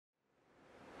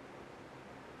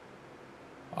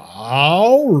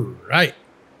All right.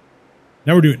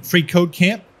 Now we're doing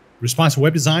FreeCodeCamp, responsive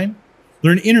web design.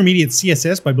 Learn intermediate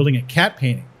CSS by building a cat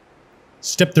painting.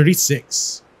 Step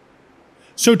 36.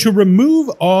 So to remove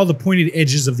all the pointed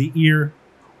edges of the ear,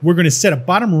 we're going to set a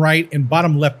bottom right and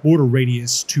bottom left border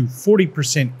radius to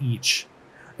 40% each,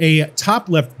 a top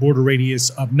left border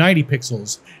radius of 90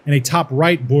 pixels, and a top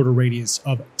right border radius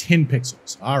of 10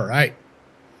 pixels. All right.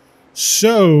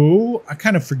 So I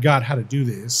kind of forgot how to do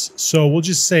this. So we'll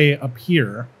just say up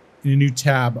here in a new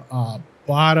tab,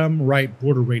 bottom right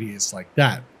border radius like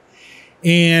that.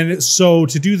 And so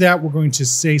to do that, we're going to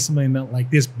say something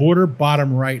like this: border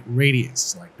bottom right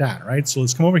radius like that, right? So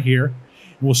let's come over here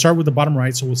and we'll start with the bottom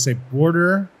right. So we'll say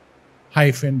border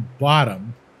hyphen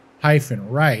bottom hyphen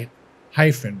right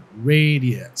hyphen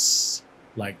radius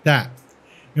like that.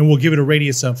 And we'll give it a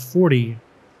radius of 40%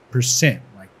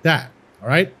 like that. All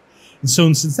right. And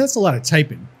so since that's a lot of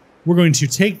typing, we're going to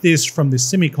take this from the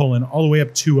semicolon all the way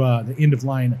up to the end of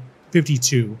line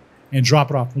 52 and drop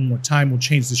it off one more time. We'll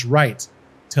change this right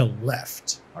to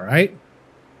left. All right.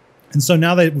 And so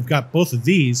now that we've got both of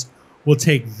these, we'll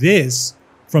take this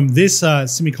from this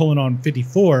semicolon on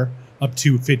 54 up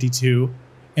to 52,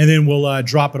 and then we'll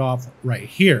drop it off right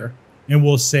here. And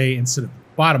we'll say, instead of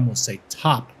bottom, we'll say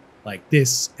top like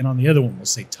this. And on the other one, we'll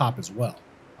say top as well.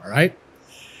 All right.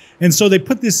 And so they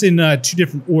put this in two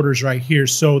different orders right here.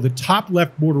 So the top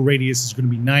left border radius is going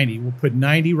to be 90. We'll put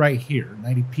 90 right here,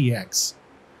 90 px.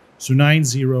 So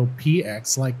 90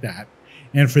 px like that.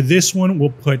 And for this one,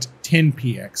 we'll put 10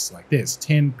 px like this,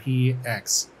 10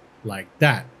 px like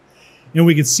that. And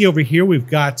we can see over here, we've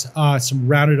got some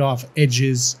rounded off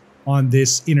edges on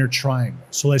this inner triangle.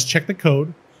 So let's check the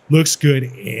code. Looks good,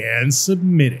 and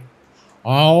submit it.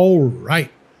 All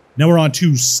right. Now we're on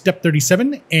to step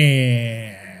 37,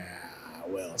 and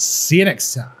we'll see you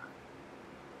next time.